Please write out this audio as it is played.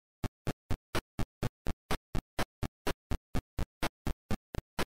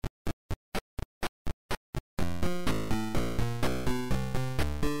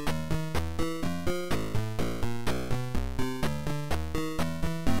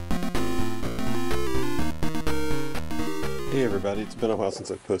Hey everybody, it's been a while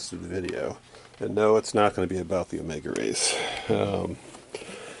since I've posted the video, and no, it's not going to be about the Omega race.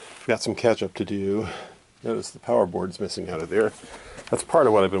 Got some catch up to do. Notice the power board's missing out of there. That's part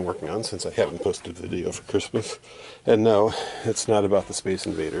of what I've been working on since I haven't posted the video for Christmas. And no, it's not about the Space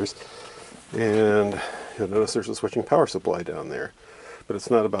Invaders. And you'll notice there's a switching power supply down there, but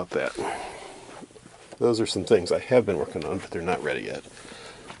it's not about that. Those are some things I have been working on, but they're not ready yet.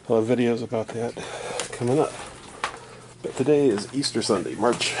 I'll have videos about that coming up. But today is Easter Sunday,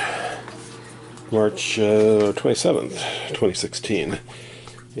 March 27th, 2016.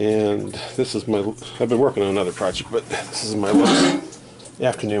 And this is I've been working on another project, but this is my little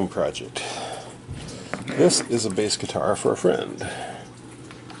afternoon project. This is a bass guitar for a friend.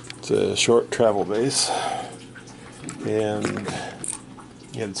 It's a short travel bass, and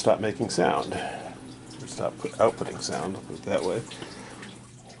he had to stop making sound. Or stop outputting sound, put it that way.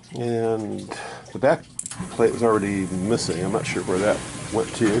 And the back plate was already missing. I'm not sure where that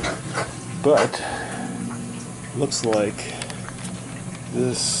went to, but looks like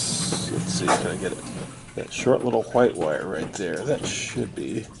this, let's see, can I get it? That short little white wire right there, that should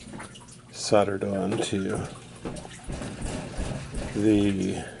be soldered on to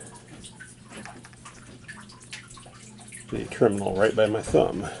the terminal right by my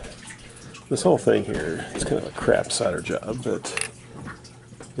thumb. This whole thing here, it's kind of a crap solder job, but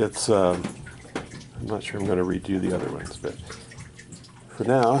it's I'm not sure I'm going to redo the other ones, but for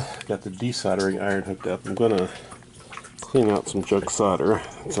now, I've got the desoldering iron hooked up. I'm going to clean out some junk solder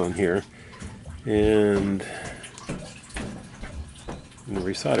that's on here, and I'm going to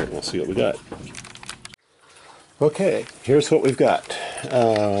resolder it, and we'll see what we got. Okay, here's what we've got.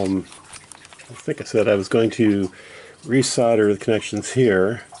 I think I said I was going to resolder the connections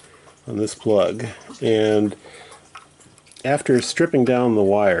here on this plug, and after stripping down the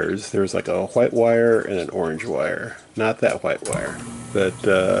wires, there's like a white wire and an orange wire. Not that white wire, but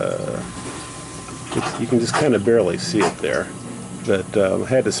you can just kind of barely see it there. But I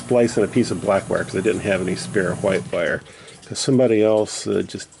had to splice in a piece of black wire because I didn't have any spare white wire, because somebody else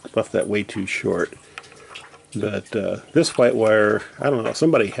just left that way too short. But this white wire, I don't know,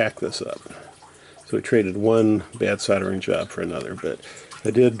 somebody hacked this up. So we traded one bad soldering job for another. But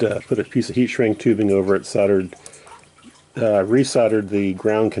I did put a piece of heat shrink tubing over it, resoldered the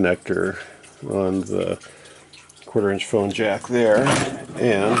ground connector on the 1/4-inch phone jack there,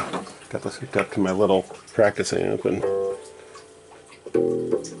 and got this hooked up to my little practice amp, and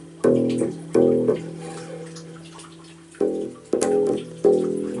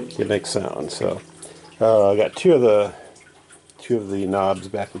it makes sound. So I got two of the knobs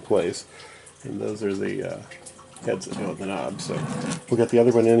back in place, and those are the heads that go with the knobs. So we'll get the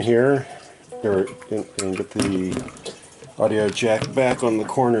other one in here, and get the audio jack back on the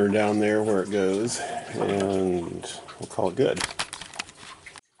corner down there where it goes, and we'll call it good.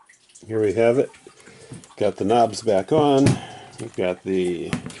 Here we have it. Got the knobs back on. We've got the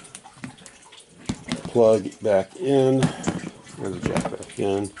plug back in. There's the jack back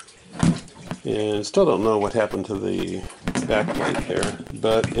in. And still don't know what happened to the back plate there,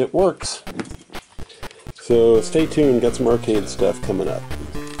 but it works. So stay tuned, got some arcade stuff coming up.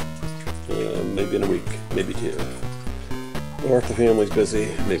 Maybe in a week, maybe two. Or if the family's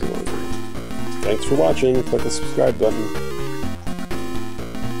busy, maybe longer. Thanks for watching. Click the subscribe button.